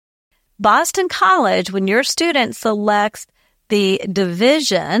Boston College, when your student selects the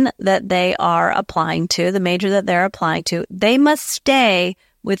division that they are applying to, the major that they're applying to, they must stay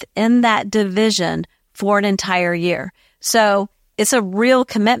within that division for an entire year. So it's a real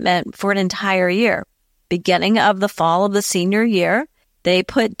commitment for an entire year. Beginning of the fall of the senior year, they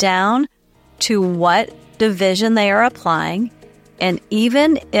put down to what division they are applying. And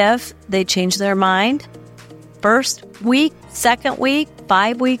even if they change their mind, first week, second week,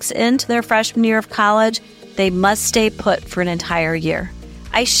 5 weeks into their freshman year of college, they must stay put for an entire year.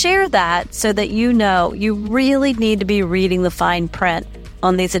 I share that so that you know you really need to be reading the fine print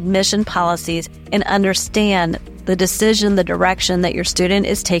on these admission policies and understand the decision, the direction that your student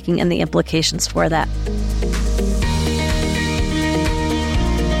is taking and the implications for that.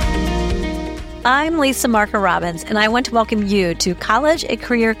 I'm Lisa Marker Robbins, and I want to welcome you to College and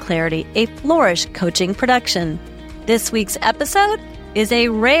Career Clarity, a Flourish coaching production. This week's episode is a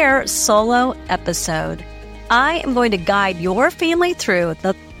rare solo episode. I am going to guide your family through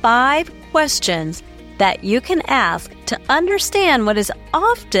the 5 questions that you can ask to understand what is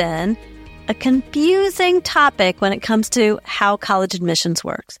often a confusing topic when it comes to how college admissions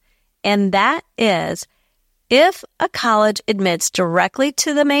works. And that is, if a college admits directly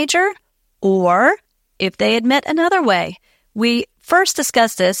to the major or if they admit another way. We first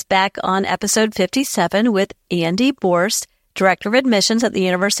discussed this back on episode 57 with Andy Borst, Director of Admissions at the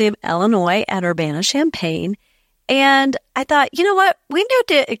University of Illinois at Urbana-Champaign. And I thought, you know what? We need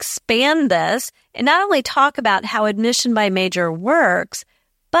to expand this and not only talk about how admission by major works,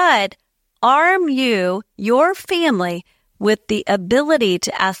 but arm you, your family, with the ability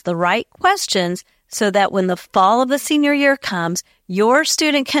to ask the right questions so that when the fall of the senior year comes, your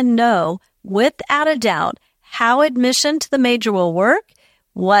student can know without a doubt how admission to the major will work,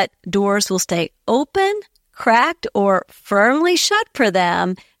 what doors will stay open, cracked, or firmly shut for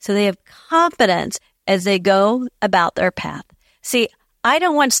them so they have confidence as they go about their path. See, I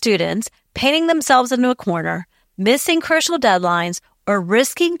don't want students painting themselves into a corner, missing crucial deadlines, or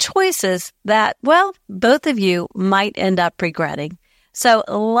risking choices that, well, both of you might end up regretting. So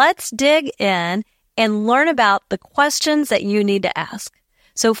let's dig in and learn about the questions that you need to ask.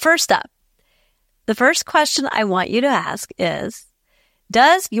 So first up, the first question I want you to ask is,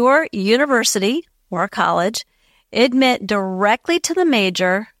 does your university or college admit directly to the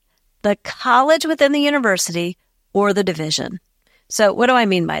major, the college within the university, or the division? So what do I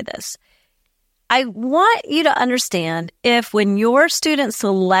mean by this? I want you to understand if when your student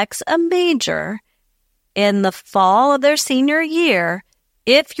selects a major in the fall of their senior year,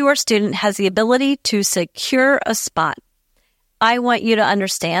 if your student has the ability to secure a spot. I want you to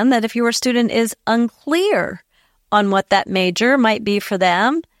understand that if your student is unclear on what that major might be for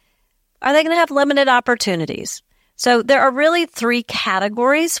them, are they going to have limited opportunities? So there are really 3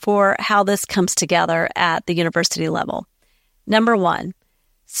 categories for how this comes together at the university level. Number 1,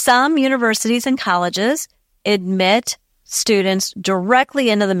 some universities and colleges admit students directly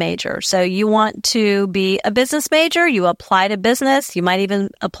into the major. So you want to be a business major, you apply to business, you might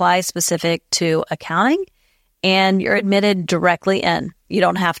even apply specific to accounting, and you're admitted directly in. You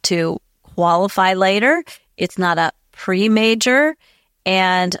don't have to qualify later. It's not a pre-major,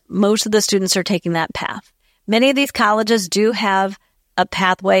 and most of the students are taking that path. Many of these colleges do have a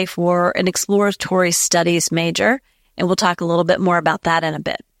pathway for an exploratory studies major, and we'll talk a little bit more about that in a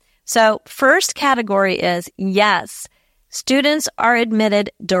bit. So first category is, yes, students are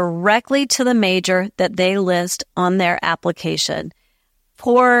admitted directly to the major that they list on their application.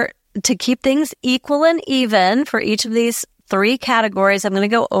 To keep things equal and even for each of these 3 categories, I'm going to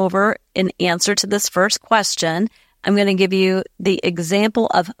go over an answer to this first question. I'm going to give you the example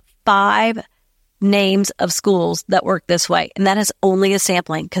of 5 names of schools that work this way. And that is only a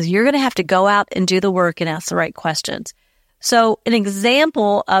sampling because you're going to have to go out and do the work and ask the right questions. So an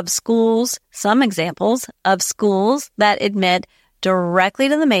example of schools, some examples of schools that admit directly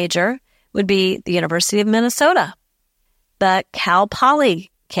to the major would be the University of Minnesota, the Cal Poly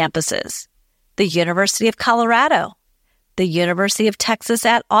campuses, the University of Colorado, the University of Texas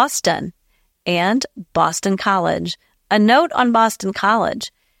at Austin, and Boston College. A note on Boston College,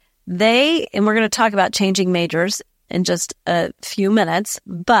 and we're going to talk about changing majors in just a few minutes,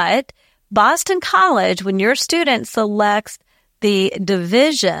 but Boston College, when your student selects the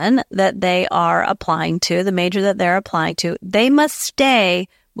division that they are applying to, the major that they're applying to, they must stay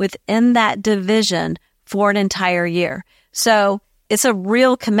within that division for an entire year. So it's a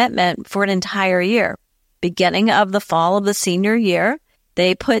real commitment for an entire year. Beginning of the fall of the senior year,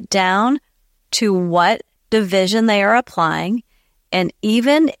 they put down to what division they are applying. And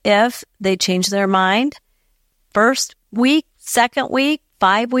even if they change their mind, first week, second week,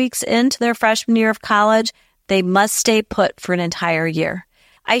 5 weeks into their freshman year of college, they must stay put for an entire year.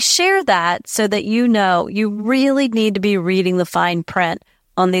 I share that so that you know you really need to be reading the fine print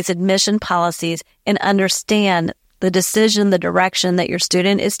on these admission policies and understand the decision, the direction that your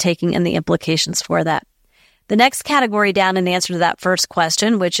student is taking and the implications for that. The next category down in answer to that first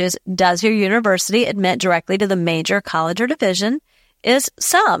question, which is, does your university admit directly to the major, college, or division, is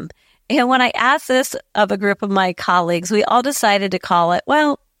some. And when I asked this of a group of my colleagues, we all decided to call it,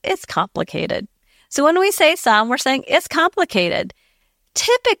 well, it's complicated. So when we say some, we're saying it's complicated.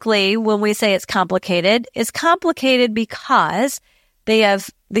 Typically, when we say it's complicated because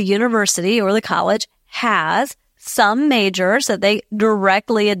the university or the college has some majors that they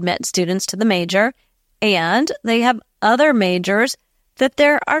directly admit students to the major, and they have other majors that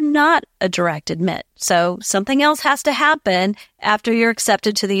there are not a direct admit. So something else has to happen after you're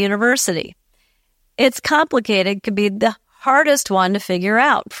accepted to the university. It's complicated, could be the hardest one to figure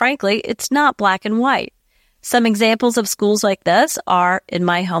out. Frankly, it's not black and white. Some examples of schools like this are, in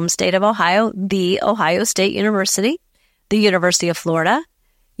my home state of Ohio, the Ohio State University, the University of Florida,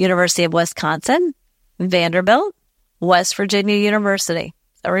 University of Wisconsin, Vanderbilt, West Virginia University.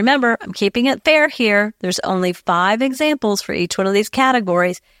 So remember, I'm keeping it fair here. There's only 5 examples for each one of these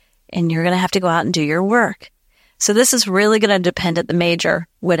categories, and you're going to have to go out and do your work. So this is really going to depend at the major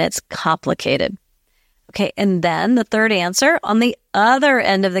when it's complicated. Okay, and then the third answer on the other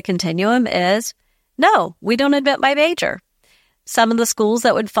end of the continuum is, no, we don't admit by major. Some of the schools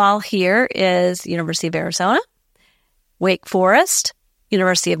that would fall here is University of Arizona, Wake Forest,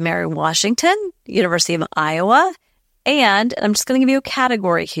 University of Mary Washington, University of Iowa, and I'm just going to give you a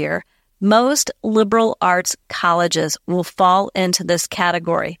category here. Most liberal arts colleges will fall into this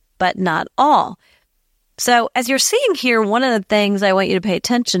category, but not all. So as you're seeing here, one of the things I want you to pay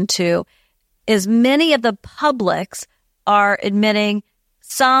attention to is many of the publics are admitting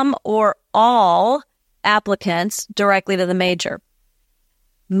some or all applicants directly to the major.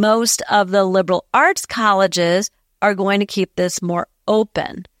 Most of the liberal arts colleges are going to keep this more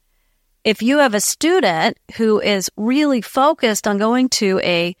open. If you have a student who is really focused on going to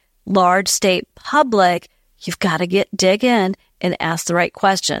a large state public, you've got to dig in and ask the right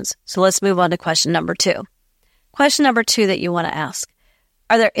questions. So let's move on to question number 2. Question number 2 that you want to ask.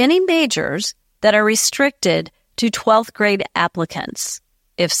 Are there any majors that are restricted to 12th grade applicants?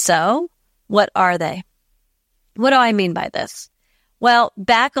 If so, what are they? What do I mean by this? Well,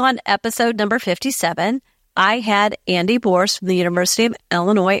 back on episode number 57, I had Andy Borst from the University of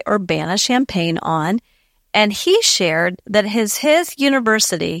Illinois Urbana-Champaign on, and he shared that his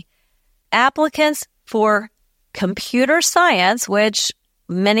university applicants for computer science, which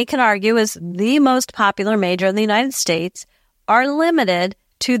many can argue is the most popular major in the United States, are limited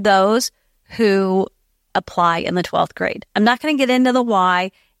to those who apply in the 12th grade. I'm not going to get into the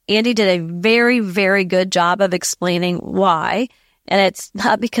why. Andy did a very, very good job of explaining why. And it's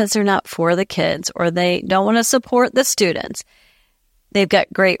not because they're not for the kids or they don't want to support the students. They've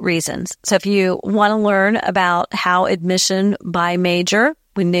got great reasons. So if you want to learn about how admission by major,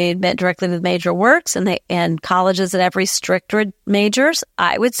 when they admit directly to the major works, and colleges that have restricted majors,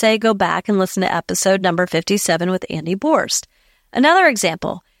 I would say go back and listen to episode number 57 with Andy Borst. Another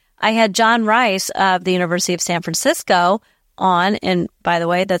example, I had John Rice of the University of San Francisco on, and by the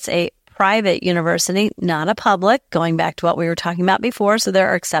way, that's a private university, not a public, going back to what we were talking about before, so there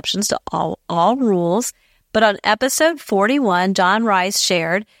are exceptions to all rules. But on episode 41, John Rice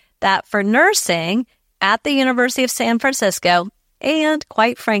shared that for nursing at the University of San Francisco, and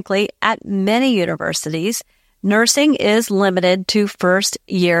quite frankly, at many universities, nursing is limited to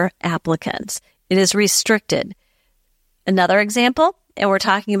first-year applicants. It is restricted. Another example, and we're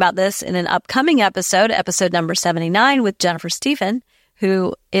talking about this in an upcoming episode number 79 with Jennifer Stephen,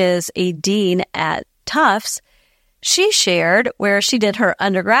 who is a dean at Tufts. She shared where she did her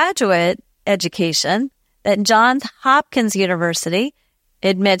undergraduate education that Johns Hopkins University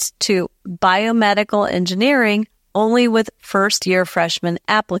admits to biomedical engineering only with first-year freshman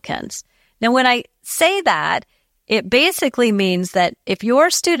applicants. Now, when I say that, it basically means that if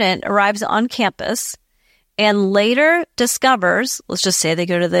your student arrives on campus and later discovers, let's just say they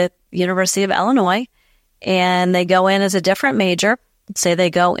go to the University of Illinois and they go in as a different major, let's say they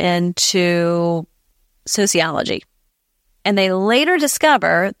go into sociology, and they later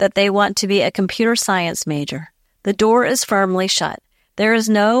discover that they want to be a computer science major. The door is firmly shut. There is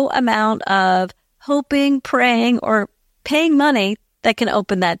no amount of hoping, praying, or paying money that can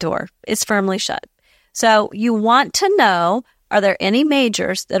open that door. It's firmly shut. So you want to know, are there any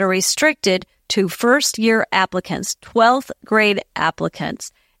majors that are restricted to first-year applicants, 12th grade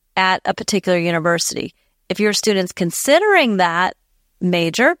applicants at a particular university? If your student's considering that,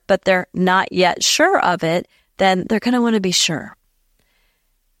 major, but they're not yet sure of it, then they're going to want to be sure.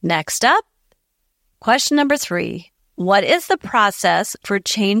 Next up, question number 3. What is the process for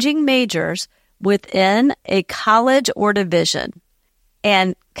changing majors within a college or division?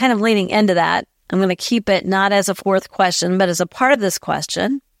 And kind of leaning into that, I'm going to keep it not as a 4th question, but as a part of this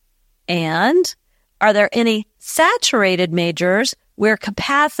question. And are there any saturated majors where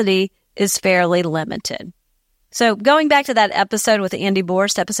capacity is fairly limited? So going back to that episode with Andy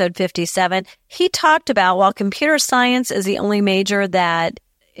Borst, episode 57, he talked about while computer science is the only major that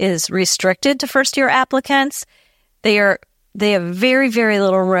is restricted to first-year applicants, they have very, very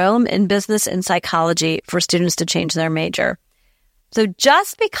little room in business and psychology for students to change their major. So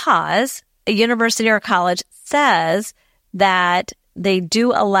just because a university or college says that they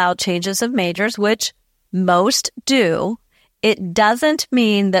do allow changes of majors, which most do, it doesn't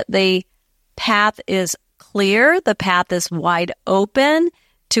mean that the path is clear, the path is wide open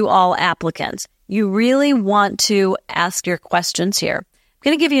to all applicants. You really want to ask your questions here. I'm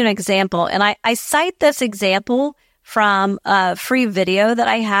going to give you an example, and I cite this example from a free video that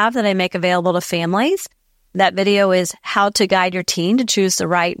I have that I make available to families. That video is how to guide your teen to choose the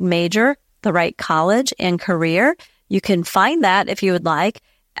right major, the right college and career. You can find that if you would like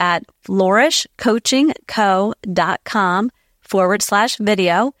at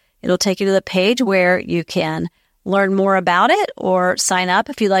flourishcoachingco.com/video. It'll take you to the page where you can learn more about it or sign up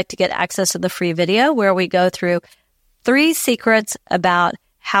if you'd like to get access to the free video where we go through 3 secrets about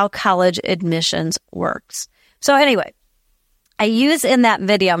how college admissions works. So anyway, I use in that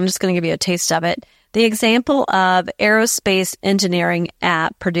video, I'm just going to give you a taste of it, the example of aerospace engineering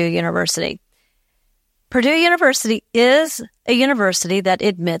at Purdue University. Purdue University is a university that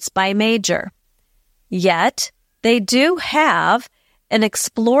admits by major, yet they do have an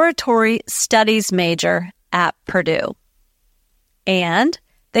exploratory studies major at Purdue, and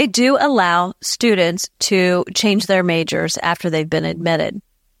they do allow students to change their majors after they've been admitted.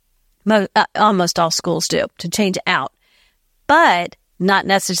 Almost all schools do, to change out, but not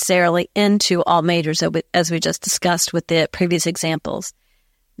necessarily into all majors, as we just discussed with the previous examples.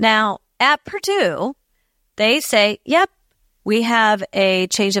 Now, at Purdue, they say, yep, we have a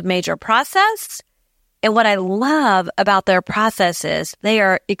change of major process. And what I love about their process is they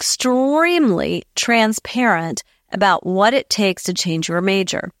are extremely transparent about what it takes to change your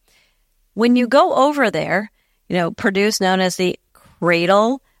major. When you go over there, Purdue's known as the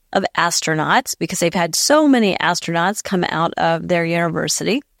cradle of astronauts because they've had so many astronauts come out of their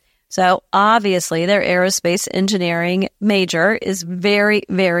university. So obviously their aerospace engineering major is very,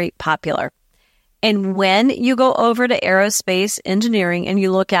 very popular. And when you go over to aerospace engineering and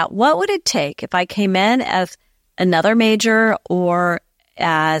you look at what would it take if I came in as another major or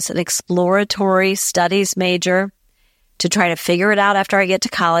as an exploratory studies major to try to figure it out after I get to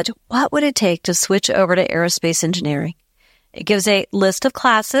college, what would it take to switch over to aerospace engineering? It gives a list of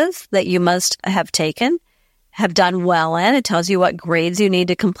classes that you must have taken, have done well in. It tells you what grades you need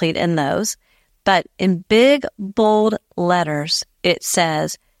to complete in those. But in big, bold letters, it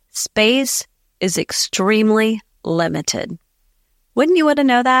says space is extremely limited. Wouldn't you want to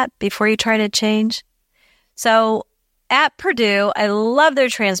know that before you try to change? So at Purdue, I love their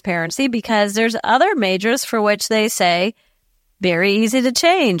transparency because there's other majors for which they say very easy to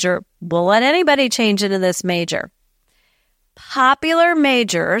change or we'll let anybody change into this major. Popular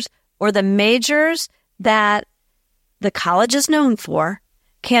majors or the majors that the college is known for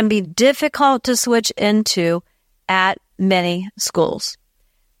can be difficult to switch into at many schools.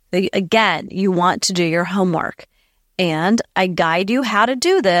 Again, you want to do your homework. And I guide you how to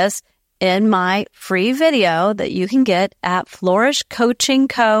do this in my free video that you can get at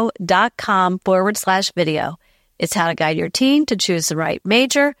flourishcoachingco.com/video. It's how to guide your teen to choose the right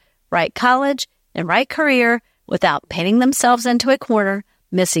major, right college, and right career without painting themselves into a corner,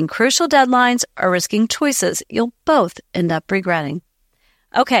 missing crucial deadlines, or risking choices you'll both end up regretting.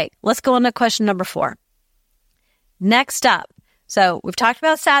 Okay, let's go on to question number 4. Next up, so we've talked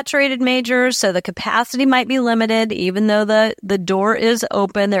about saturated majors, so the capacity might be limited, even though the door is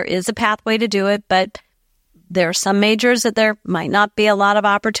open. There is a pathway to do it, but there are some majors that there might not be a lot of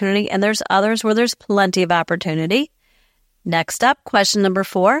opportunity, and there's others where there's plenty of opportunity. Next up, question number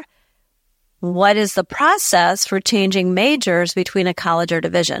 4. What is the process for changing majors between a college or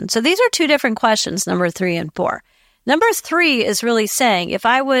division? So these are 2 different questions, number 3 and 4. Number 3 is really saying if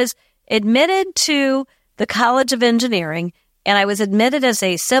I was admitted to the College of Engineering and I was admitted as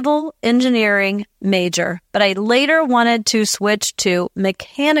a civil engineering major, but I later wanted to switch to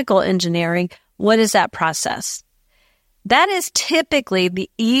mechanical engineering, what is that process? That is typically the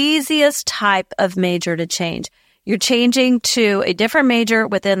easiest type of major to change. You're changing to a different major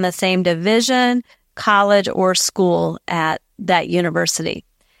within the same division, college, or school at that university.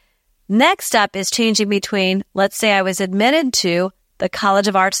 Next up is changing between, let's say I was admitted to the College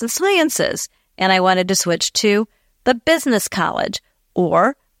of Arts and Sciences, and I wanted to switch to the business college,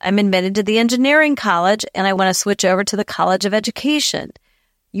 or I'm admitted to the engineering college, and I want to switch over to the College of Education.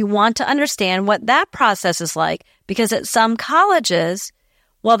 You want to understand what that process is like, because at some colleges,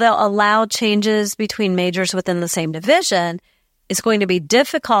 while they'll allow changes between majors within the same division, it's going to be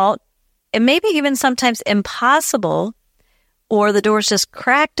difficult and maybe even sometimes impossible, or the door's just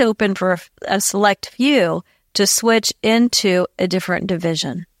cracked open for a select few to switch into a different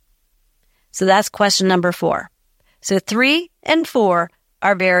division. So that's question number 4. So 3 and 4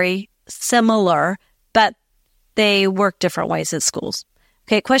 are very similar, but they work different ways at schools.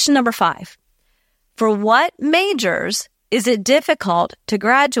 Okay, question number 5. For what majors is it difficult to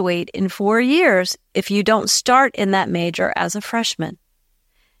graduate in 4 years if you don't start in that major as a freshman?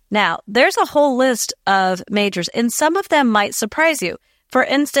 Now, there's a whole list of majors, and some of them might surprise you. For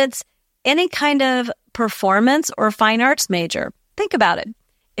instance, any kind of performance or fine arts major. Think about it.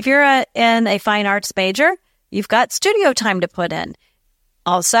 If you're in a fine arts major, you've got studio time to put in.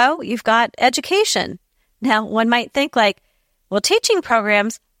 Also, you've got education. Now, one might think like, well, teaching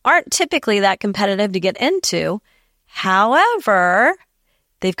programs aren't typically that competitive to get into. However,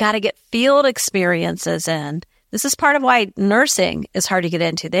 they've got to get field experiences in. This is part of why nursing is hard to get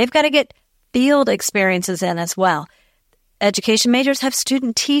into. They've got to get field experiences in as well. Education majors have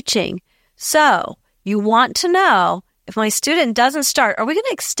student teaching. So you want to know, if my student doesn't start, are we going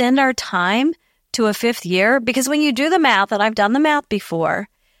to extend our time to a 5th year? Because when you do the math, and I've done the math before,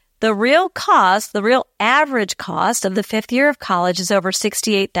 the real cost, the real average cost of the 5th year of college is over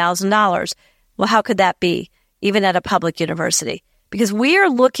 $68,000. Well, how could that be, even at a public university? Because we are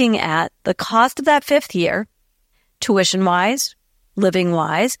looking at the cost of that 5th year, tuition-wise,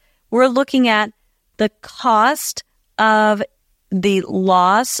 living-wise. We're looking at the cost of the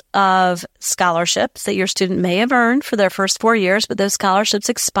loss of scholarships that your student may have earned for their first 4 years, but those scholarships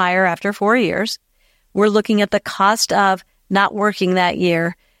expire after 4 years. We're looking at the cost of not working that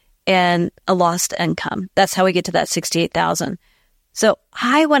year and a lost income. That's how we get to that $68,000. So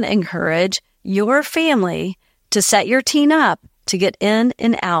I want to encourage your family to set your teen up to get in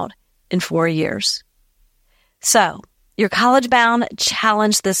and out in 4 years. So your college-bound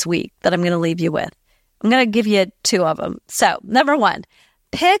challenge this week that I'm going to leave you with, I'm going to give you 2 of them. So number 1,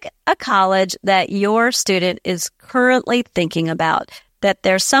 pick a college that your student is currently thinking about, that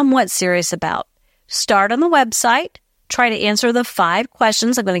they're somewhat serious about. Start on the website. Try to answer the 5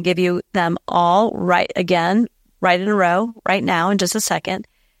 questions. I'm going to give you them all right in a row right now in just a second.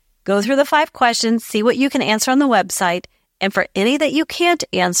 Go through the 5 questions, see what you can answer on the website. And for any that you can't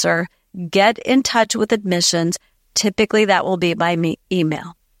answer, get in touch with admissions. Typically, that will be by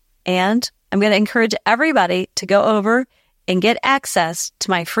email. And I'm going to encourage everybody to go over and get access to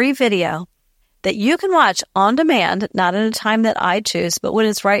my free video that you can watch on demand, not at a time that I choose, but when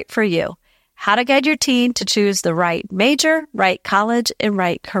it's right for you. How to guide your teen to choose the right major, right college, and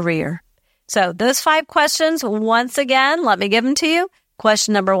right career. So those 5 questions, once again, let me give them to you.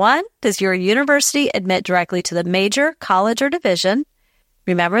 Question number 1, does your university admit directly to the major, college, or division?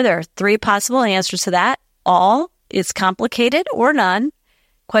 Remember, there are 3 possible answers to that. All is complicated or none.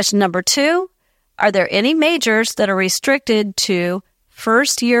 Question number 2, are there any majors that are restricted to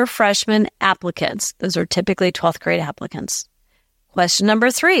first-year freshman applicants? Those are typically 12th grade applicants. Question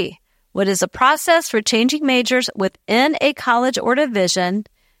number 3, what is the process for changing majors within a college or division?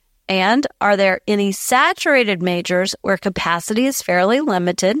 And are there any saturated majors where capacity is fairly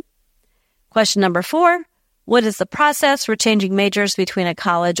limited? Question number 4, what is the process for changing majors between a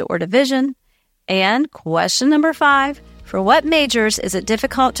college or division? And question number 5, for what majors is it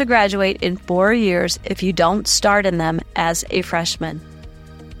difficult to graduate in 4 years if you don't start in them as a freshman?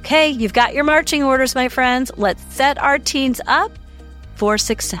 Okay, you've got your marching orders, my friends. Let's set our teens up for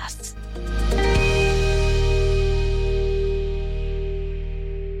success.